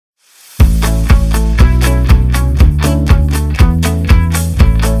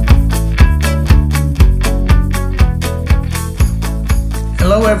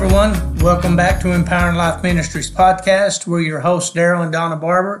Welcome back to Empowering Life Ministries podcast. We're your hosts, Daryl and Donna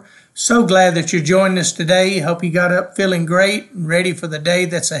Barber. So glad that you're joining us today. Hope you got up feeling great and ready for the day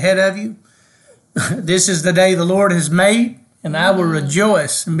that's ahead of you. This is the day the Lord has made, and I will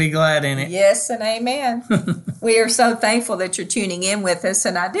rejoice and be glad in it. Yes and amen. We are so thankful that you're tuning in with us.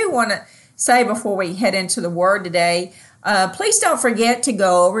 And I do want to say before we head into the Word today, please don't forget to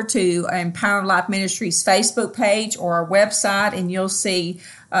go over to Empowering Life Ministries Facebook page or our website, and you'll see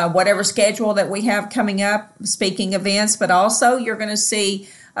whatever schedule that we have coming up, speaking events, but also you're going to see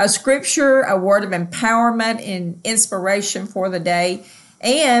a scripture, a word of empowerment and inspiration for the day.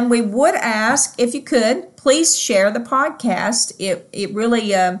 And we would ask, if you could, please share the podcast. It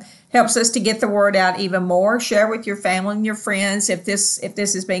really helps us to get the word out even more. Share with your family and your friends if this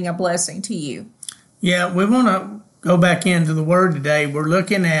is being a blessing to you. Yeah, we want to go back into the Word today. We're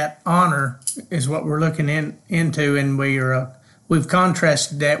looking at honor is what we're looking into, and we've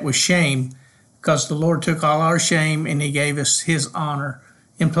contrasted that with shame, because the Lord took all our shame and He gave us His honor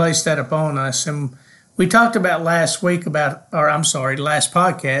and placed that upon us. And we talked about last podcast,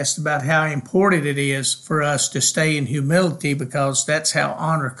 about how important it is for us to stay in humility, because that's how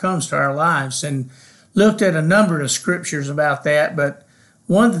honor comes to our lives, and looked at a number of scriptures about that. But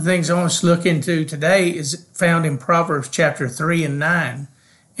one of the things I want us to look into today is found in Proverbs chapter 3 and 9.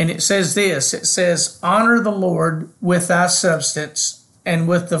 And it says this, it says, "Honor the Lord with thy substance and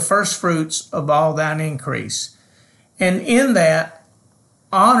with the first fruits of all thine increase." And in that,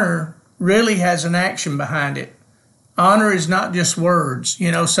 honor really has an action behind it. Honor is not just words.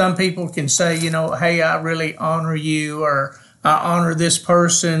 You know, some people can say, hey, I really honor you, or I honor this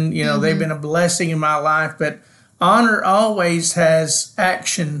person. They've been a blessing in my life. But honor always has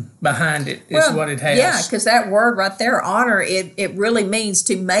action behind it, what it has. Yeah, because that word right there, honor, it really means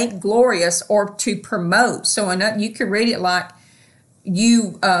to make glorious or to promote. So you can read it like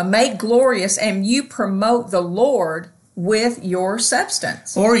you make glorious and you promote the Lord with your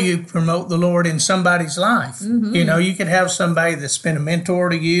substance. Or you promote the Lord in somebody's life. Mm-hmm. You could have somebody that's been a mentor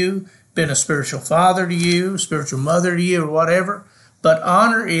to you, been a spiritual father to you, spiritual mother to you, or whatever. But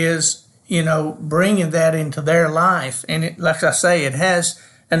honor is bringing that into their life. And like I say, it has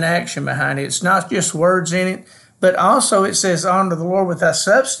an action behind it. It's not just words in it, but also it says, honor the Lord with thy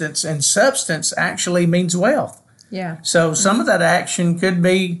substance, and substance actually means wealth. Yeah. So some of that action could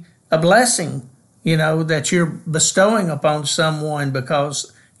be a blessing, that you're bestowing upon someone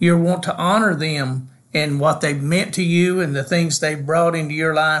because you want to honor them and what they've meant to you and the things they've brought into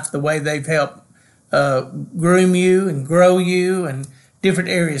your life, the way they've helped groom you and grow you and different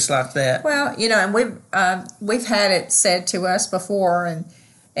areas like that. Well, and we've had it said to us before,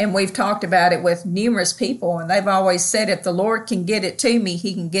 and we've talked about it with numerous people, and they've always said, if the Lord can get it to me,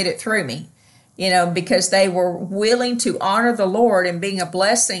 He can get it through me, because they were willing to honor the Lord and being a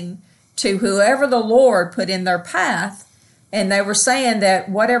blessing to whoever the Lord put in their path. And they were saying that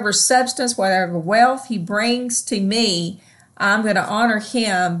whatever substance, whatever wealth He brings to me, I'm going to honor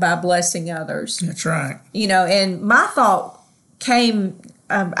Him by blessing others. That's right. And my thought came,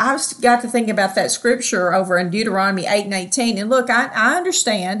 I got to think about that scripture over in Deuteronomy 8:18. And look, I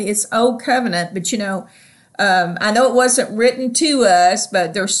understand it's old covenant, but I know it wasn't written to us,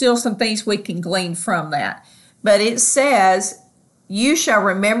 but there's still some things we can glean from that. But it says, "You shall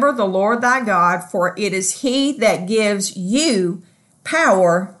remember the Lord thy God, for it is He that gives you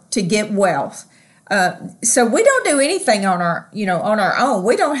power to get wealth." So we don't do anything on our own.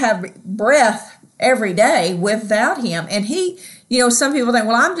 We don't have breath every day without Him. And He, some people think,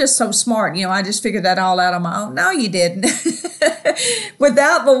 well, I'm just so smart. I just figured that all out on my own. No, you didn't.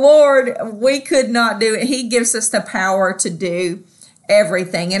 Without the Lord, we could not do it. He gives us the power to do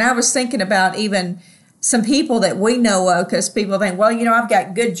everything. And I was thinking about even some people that we know of, because people think, well, I've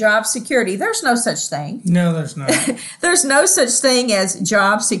got good job security. There's no such thing. No, there's not. There's no such thing as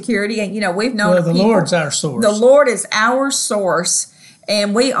job security. And, we've known the people, Lord's our source. The Lord is our source.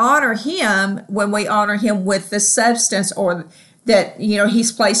 And we honor Him when we honor Him with the substance or that,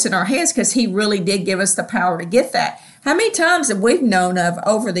 He's placed in our hands, because He really did give us the power to get that. How many times have we known of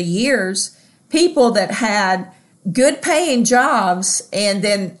over the years people that had good paying jobs, and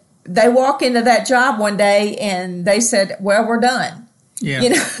then they walk into that job one day and they said, well, we're done.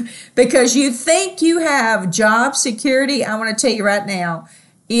 Yeah. Because you think you have job security. I want to tell you right now,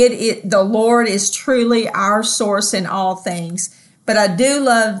 the Lord is truly our source in all things. But I do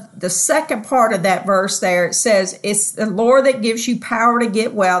love the second part of that verse there. It says, it's the Lord that gives you power to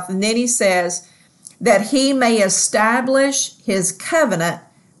get wealth. And then He says that He may establish His covenant,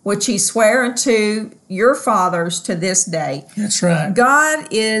 which He sware unto your fathers to this day. That's right. God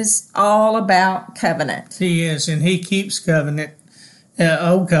is all about covenant. He is, and He keeps covenant.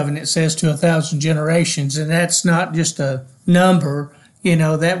 Old Covenant says to 1,000 generations, and that's not just a number.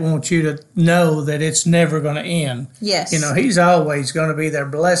 That wants you to know that it's never going to end. Yes. He's always going to be there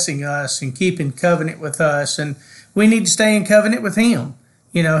blessing us and keeping covenant with us, and we need to stay in covenant with him.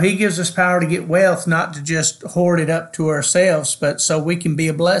 He gives us power to get wealth, not to just hoard it up to ourselves, but so we can be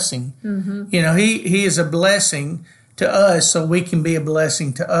a blessing. Mm-hmm. He is a blessing to us so we can be a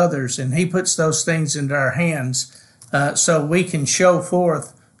blessing to others, and he puts those things into our hands so we can show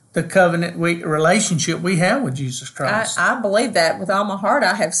forth the covenant relationship we have with Jesus Christ. I believe that with all my heart.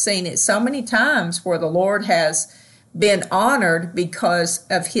 I have seen it so many times where the Lord has been honored because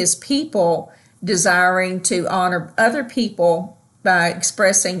of his people desiring to honor other people by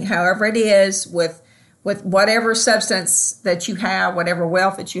expressing however it is with whatever substance that you have, whatever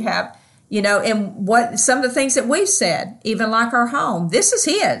wealth that you have, and what some of the things that we've said, even like our home, this is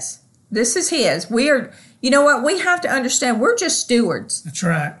his. This is his. We are, what we have to understand, we're just stewards. That's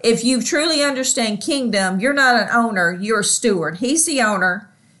right. If you truly understand kingdom, you're not an owner, you're a steward. He's the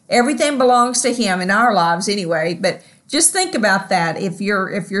owner. Everything belongs to him in our lives anyway. But just think about that. If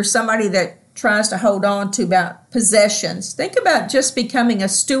you're somebody that tries to hold on to about possessions, think about just becoming a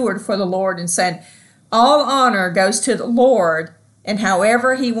steward for the Lord and saying, all honor goes to the Lord, and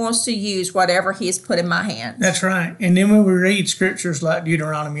however he wants to use whatever he has put in my hands. That's right. And then when we read scriptures like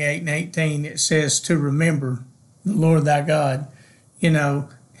Deuteronomy 8:18, it says to remember the Lord thy God.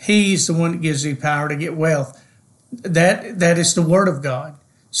 He's the one that gives thee power to get wealth. That is the word of God.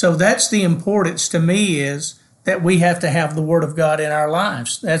 So that's the importance to me, is that we have to have the word of God in our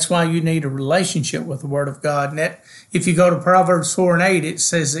lives. That's why you need a relationship with the word of God. And that, if you go to Proverbs 4:8, it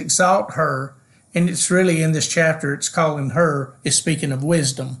says exalt her. And it's really in this chapter, it's calling her, is speaking of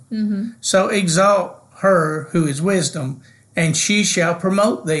wisdom. Mm-hmm. So exalt her who is wisdom, and she shall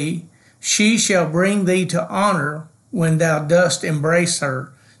promote thee. She shall bring thee to honor when thou dost embrace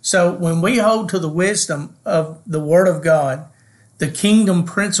her. So when we hold to the wisdom of the word of God, the kingdom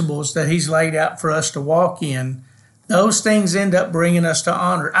principles that he's laid out for us to walk in, those things end up bringing us to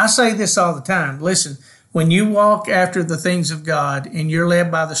honor. I say this all the time. Listen, when you walk after the things of God and you're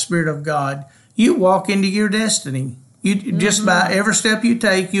led by the Spirit of God, you walk into your destiny. Just by every step you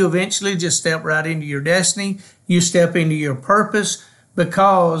take, you eventually just step right into your destiny. You step into your purpose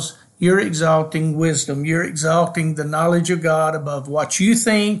because you're exalting wisdom. You're exalting the knowledge of God above what you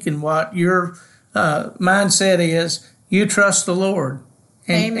think and what your mindset is. You trust the Lord.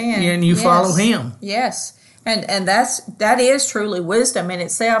 And, Amen. And you follow him. Yes. And that is truly wisdom in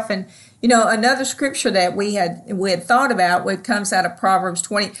itself. And another scripture that we had thought about, what comes out of Proverbs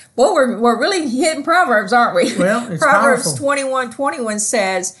 20. Boy, we're really hitting Proverbs, aren't we? Well, it's Proverbs powerful. 21:21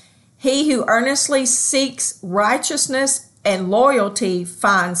 says, he who earnestly seeks righteousness and loyalty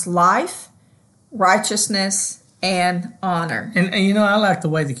finds life, righteousness, and honor. And I like the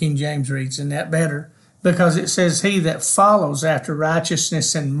way the King James reads in that better, because it says he that follows after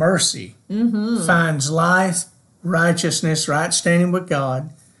righteousness and mercy finds life, righteousness, right standing with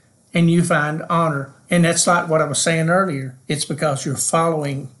God, and you find honor. And that's like what I was saying earlier. It's because you're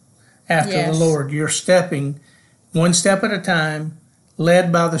following after the Lord. You're stepping one step at a time,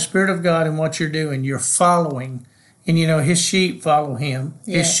 led by the Spirit of God in what you're doing. You're following. And, his sheep follow him.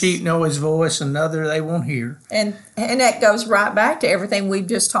 Yes. His sheep know his voice, another they won't hear. And that goes right back to everything we've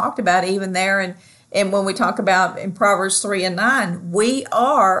just talked about, even there. And when we talk about in Proverbs 3:9, we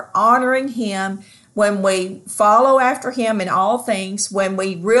are honoring him when we follow after him in all things, when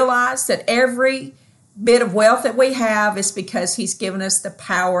we realize that every bit of wealth that we have is because he's given us the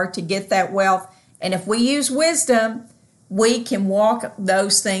power to get that wealth. And if we use wisdom, we can walk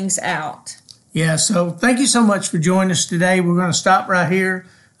those things out. Yeah, so thank you so much for joining us today. We're going to stop right here.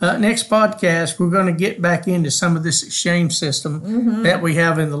 Next podcast, we're going to get back into some of this exchange system that we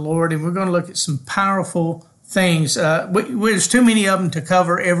have in the Lord, and we're going to look at some powerful things. There's too many of them to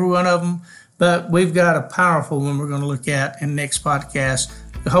cover every one of them, but we've got a powerful one we're going to look at in the next podcast.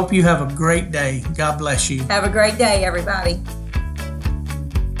 I hope you have a great day. God bless you. Have a great day, everybody.